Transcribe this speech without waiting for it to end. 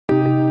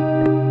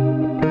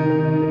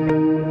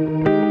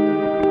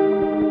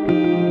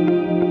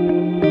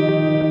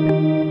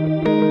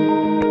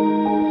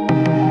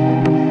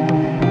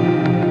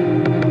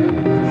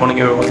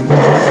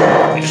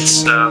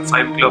It's 5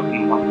 o'clock in the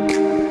morning.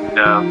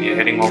 We are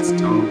heading off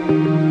to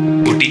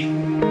Ooty,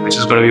 which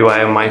is going to be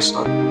via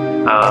Mysore.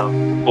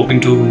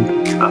 Hoping to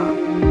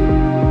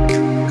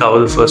cover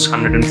the first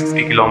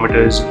 150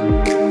 kilometers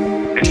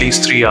in at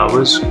least 3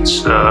 hours.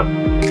 It's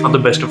not the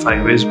best of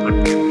highways, but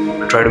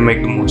we'll try to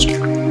make the most of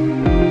it.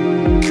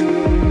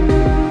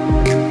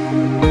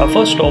 Our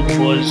first stop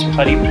was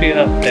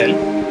Haripriya Hotel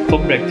for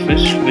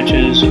breakfast, which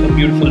is a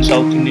beautiful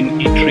South Indian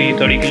eatery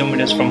 30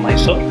 kilometers from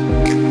Mysore.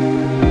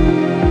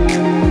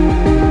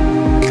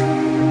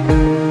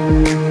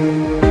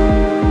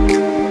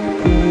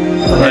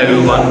 Hi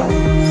everyone,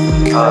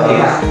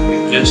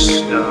 we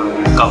just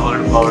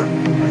covered about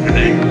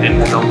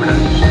 110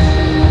 kilometers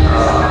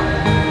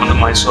on the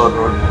Mysore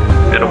road.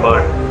 We're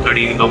about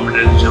 30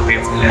 kilometers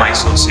away from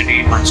Mysore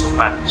city, Mysore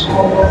Palace.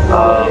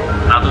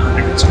 Another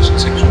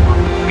 166 to go.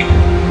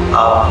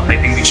 I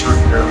think we should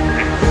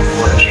head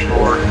towards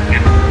shore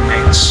in the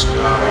next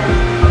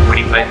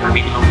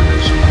 25-30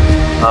 kilometers.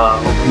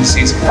 Hoping to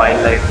see some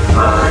wildlife.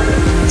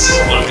 It's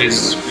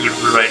always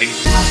beautiful riding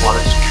through the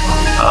forest.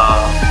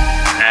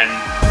 And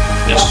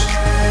just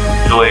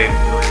enjoy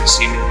the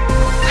scenery,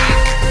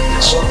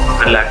 just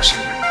relaxing.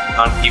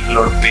 Can't keep a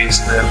lot of pace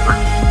there, but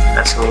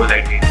that's the whole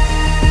idea.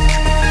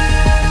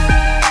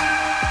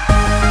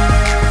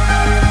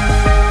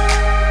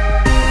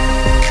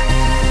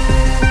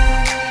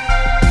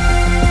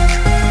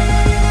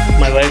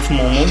 My wife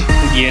Momo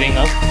gearing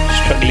up,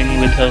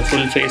 struggling with her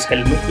full face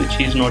helmet, which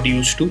she's not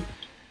used to,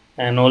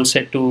 and all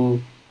set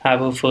to have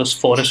her first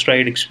forest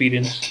ride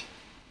experience.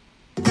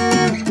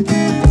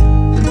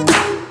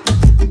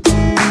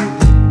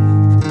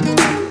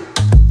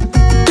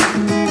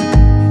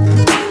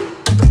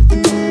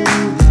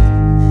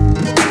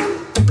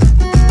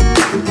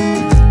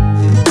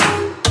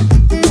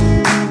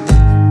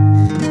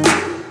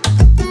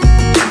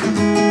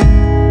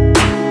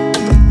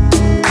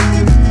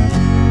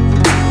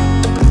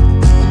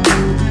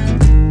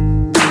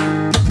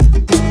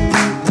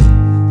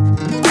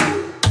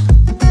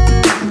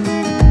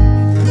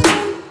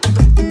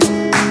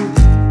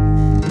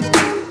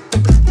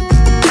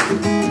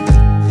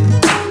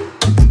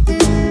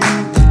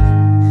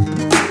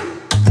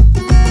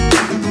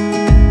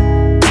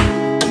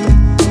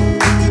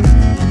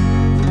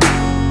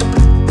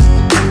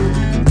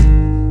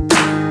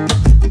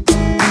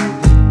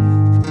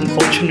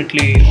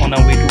 Unfortunately, on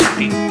our way to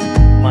Ooty,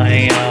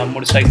 my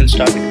motorcycle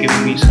started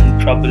giving me some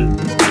trouble.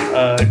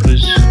 It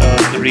was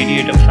the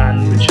radiator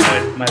fan which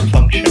had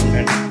malfunctioned,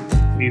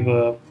 and we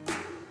were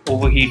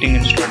overheating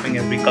and stopping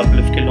every couple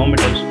of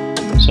kilometers.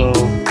 So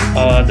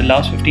the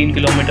last 15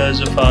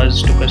 kilometers of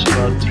ours took us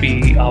about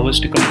 3 hours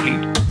to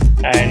complete,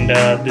 and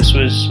this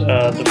was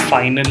the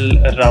final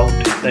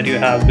route that you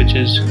have, which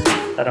is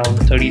around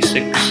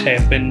 36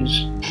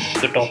 hairpins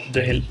to the top of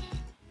the hill.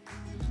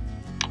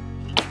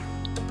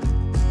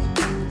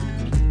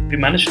 We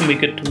managed to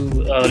make it to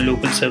a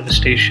local service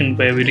station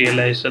where we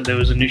realized that there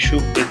was an issue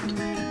with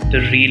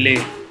the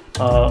relay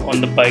on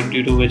the bike,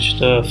 due to which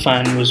the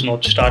fan was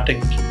not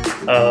starting,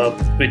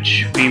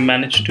 which we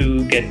managed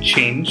to get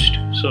changed.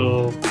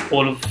 So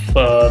all of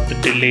the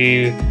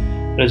delay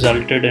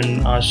resulted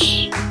in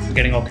us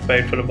getting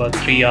occupied for about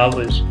 3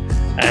 hours,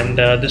 and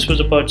this was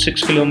about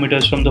 6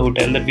 kilometers from the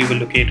hotel that we were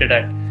located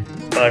at,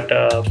 but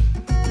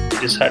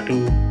just had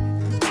to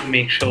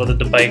make sure that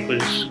the bike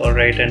was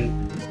alright and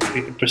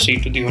we could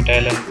proceed to the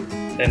hotel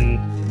and then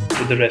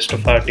do the rest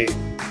of our day.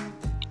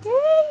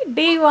 Yay!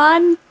 Day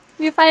 1!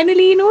 We're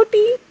finally in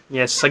Ooty!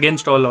 Yes,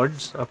 against all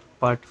odds,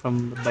 apart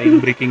from the bike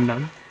breaking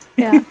down.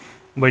 Yeah.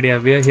 But yeah,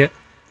 we are here,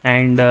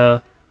 and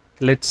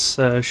let's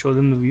show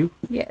them the view.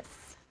 Yes.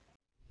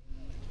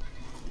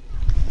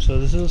 So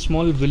this is a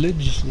small village.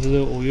 This is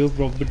the Oyo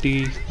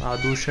Property,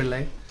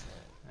 Adoshalai,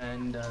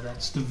 and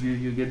that's the view.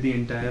 You get the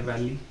entire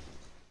valley.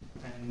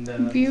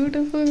 And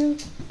beautiful.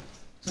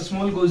 it's a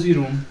small cozy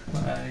room.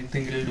 I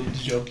think it'll do the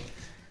job.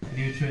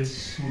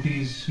 Anyways,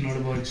 Ooty is not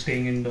about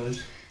staying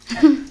indoors.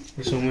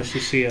 There's so much to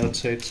see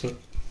outside. So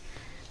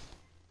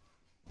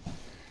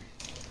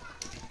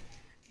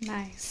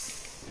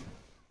Nice.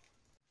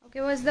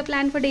 Okay, what's the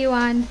plan for day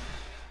 1?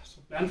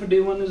 So plan for day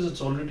 1 is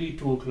it's already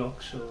 2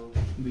 o'clock. So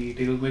we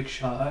take a quick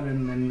shower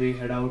and then we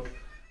head out.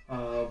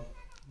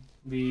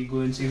 We go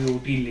and see the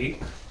Ooty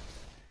Lake.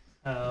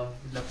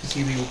 We'd love to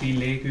see the Ooty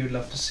Lake. We would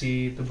love to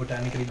see the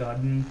Botanical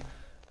Garden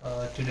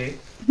today.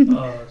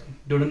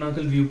 Dominar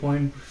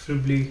viewpoint,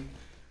 preferably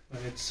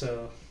when it's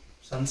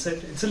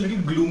sunset. It's a little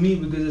gloomy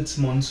because it's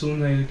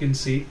monsoon, as you can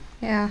see.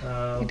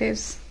 Yeah, it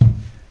is.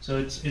 So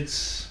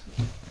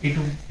it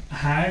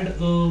had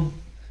a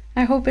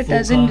I hope it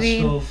doesn't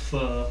forecast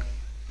rain. of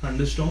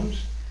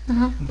thunderstorms,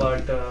 Uh-huh.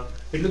 but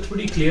it looks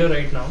pretty clear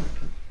right now.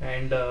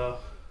 And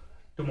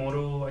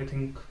tomorrow I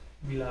think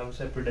we'll have a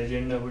separate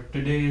agenda, but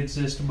today it's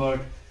just about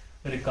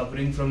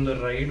recovering from the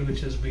ride, which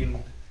has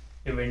been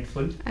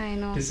eventful I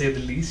know. to say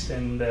the least,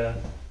 and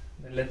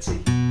let's see.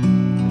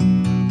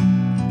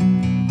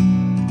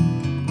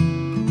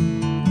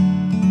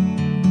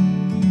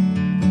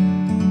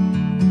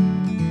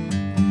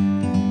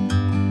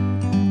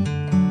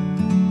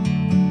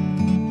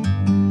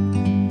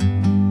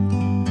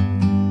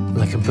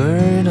 like a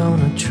bird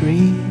on a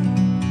tree.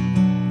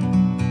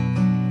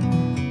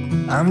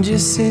 I'm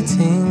just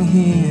sitting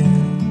here,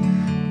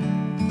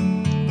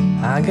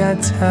 I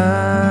got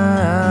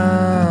time,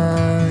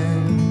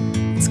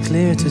 it's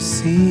clear to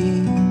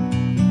see.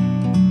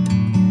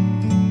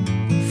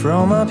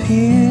 From up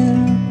here,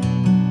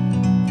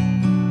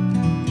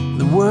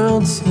 the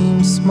world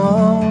seems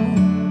small.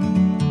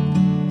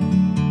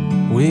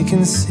 We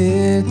can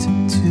sit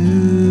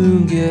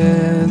together,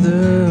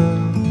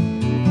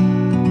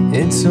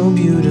 it's so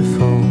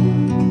beautiful,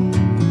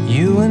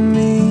 you and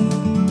me.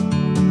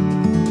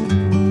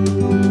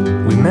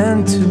 We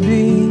meant to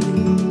be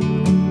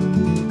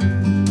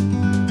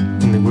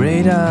in the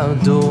great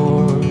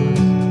outdoors,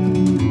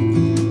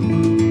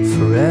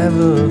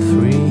 forever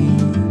free.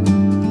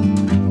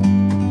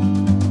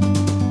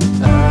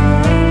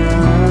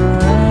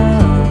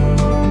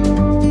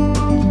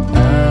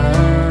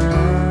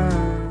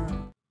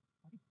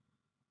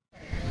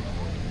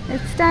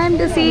 It's time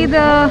to see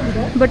the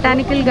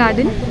Botanical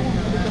Garden.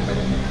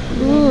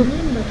 Ooh.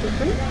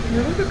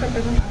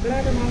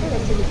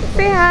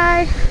 Say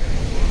hi.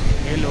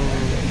 Hello.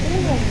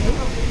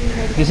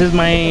 This is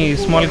my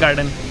small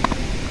garden.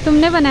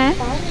 तुमने बनाया?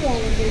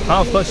 हाँ,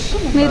 of course.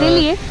 मेरे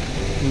लिए?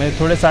 मैं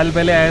थोड़े साल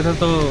पहले आया था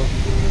तो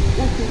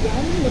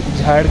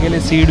झाड़ के लिए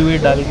सीड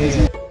वीड डाल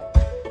के।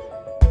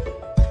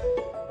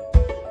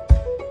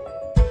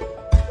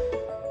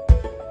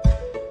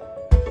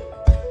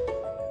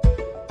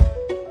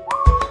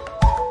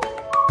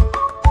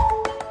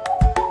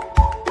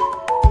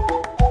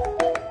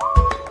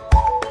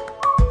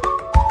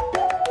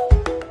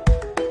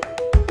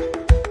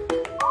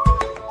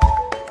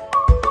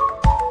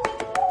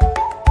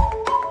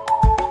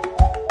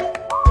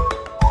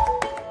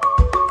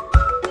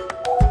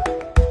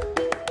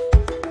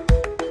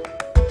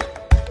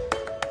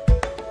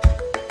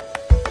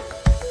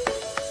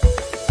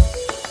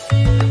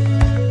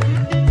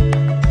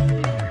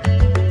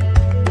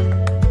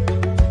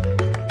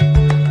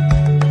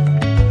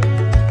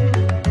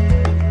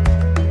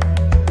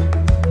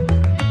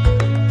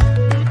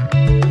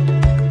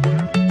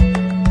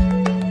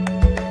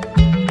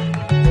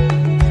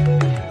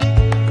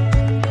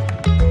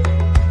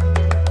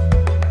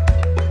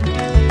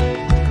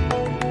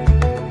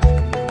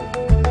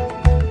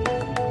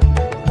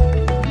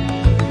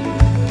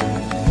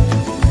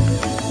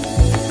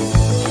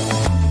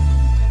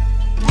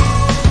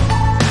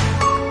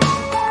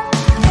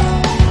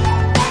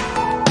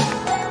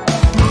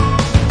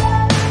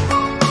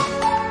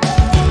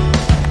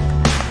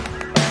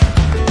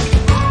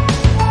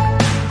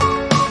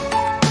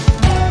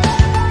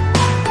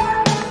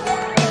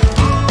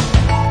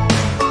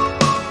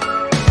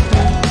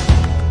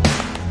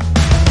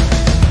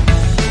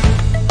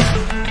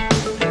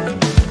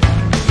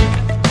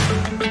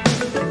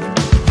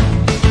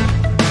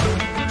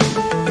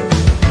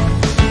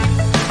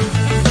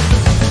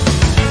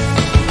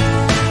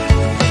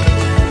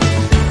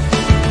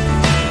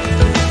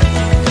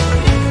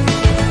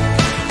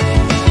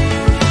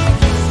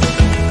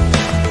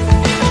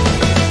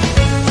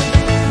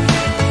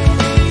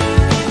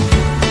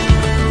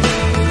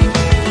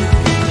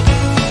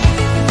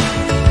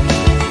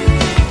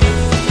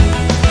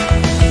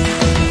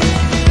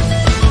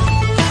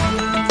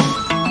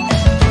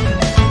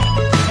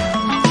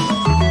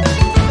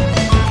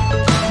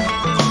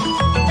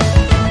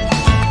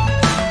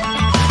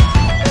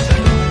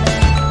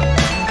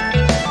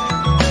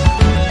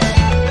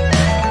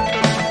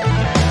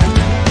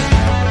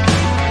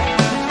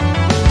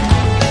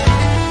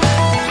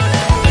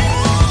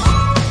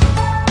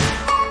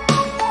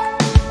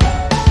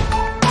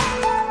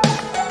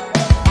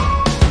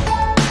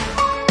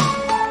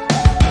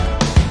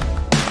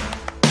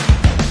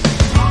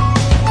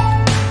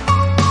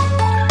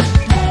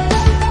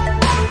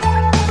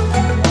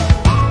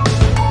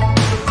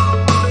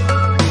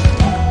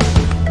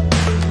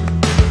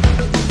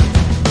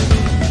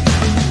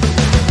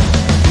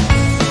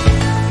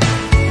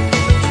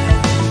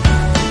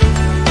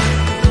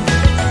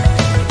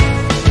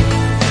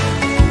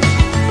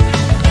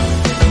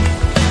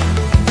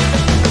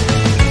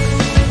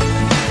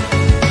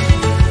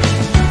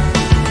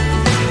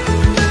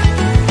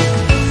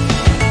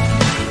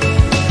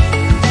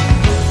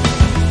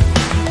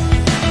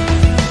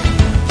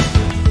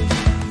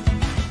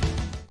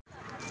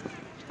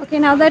 Okay,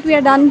 now that we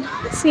are done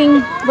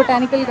seeing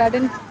Botanical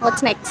Garden,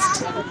 what's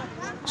next?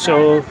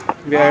 So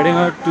we are heading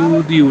out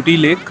to the Ooty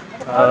Lake.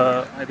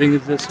 I think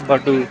it's just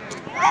about to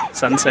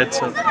sunset,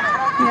 so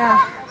Yeah.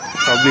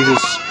 probably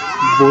just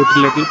boat a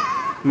little.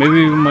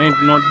 Maybe we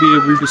might not be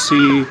able to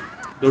see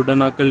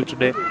Dominar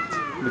today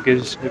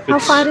because if How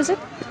it's far is it?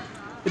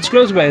 it's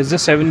close by. It's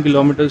just 7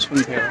 kilometers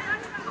from here.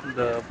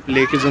 The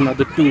lake is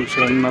another 2,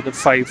 so another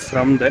 5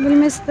 from there.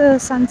 We'll miss the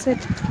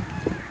sunset.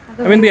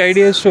 I mean, the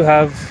idea is to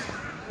have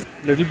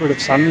a little bit of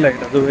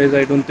sunlight. Otherwise,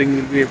 I don't think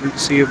we'll be able to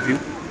see a view.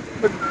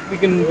 But we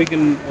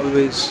can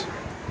always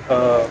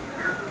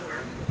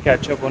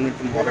catch up on it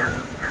tomorrow.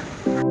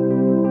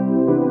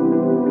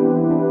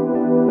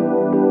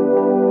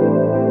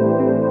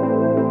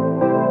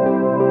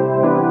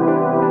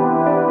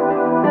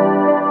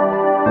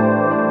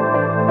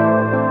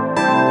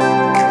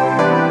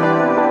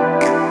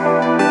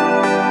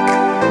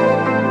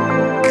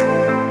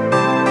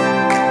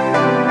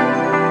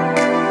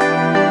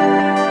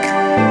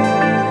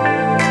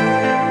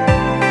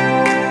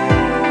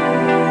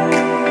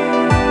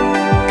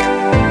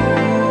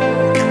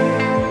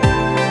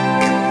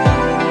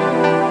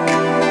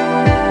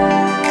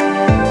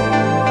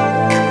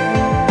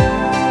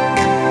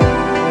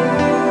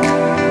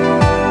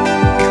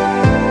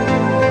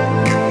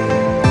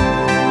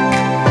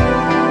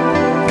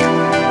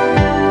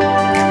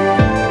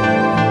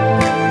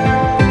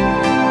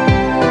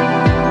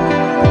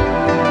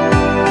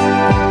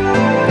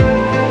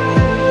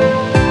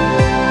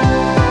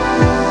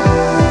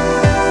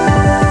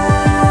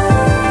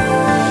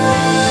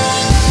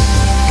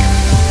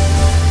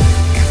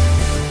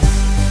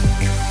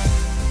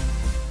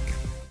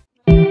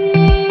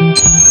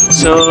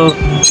 So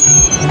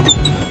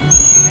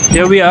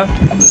here we are.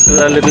 This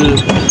is our little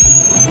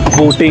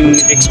boating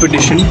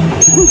expedition.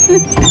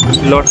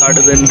 A lot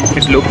harder than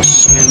it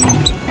looks,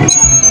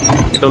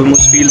 and it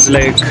almost feels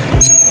like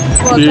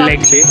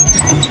leg day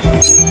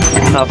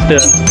after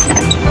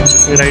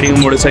riding a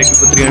motorcycle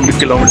for 300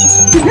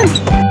 kilometers.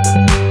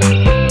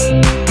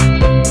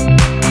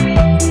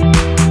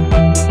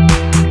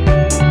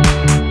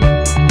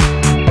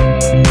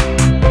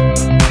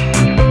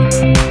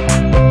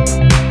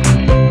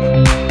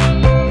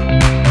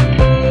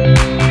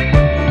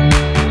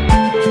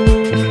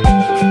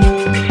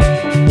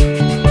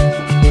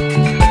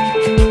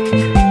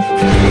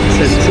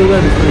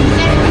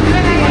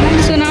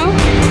 So now,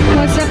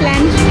 what's the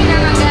plan?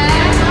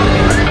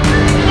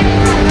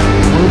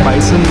 Buy a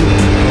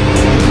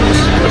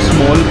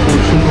small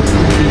portion of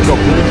Ooty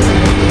chocolate,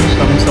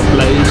 some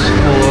supplies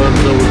for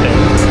the hotel,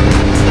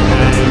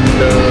 and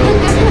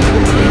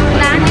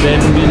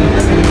then we'll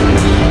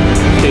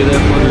stay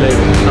there for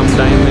like some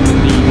time, and in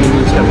the evening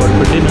we'll step out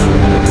for dinner,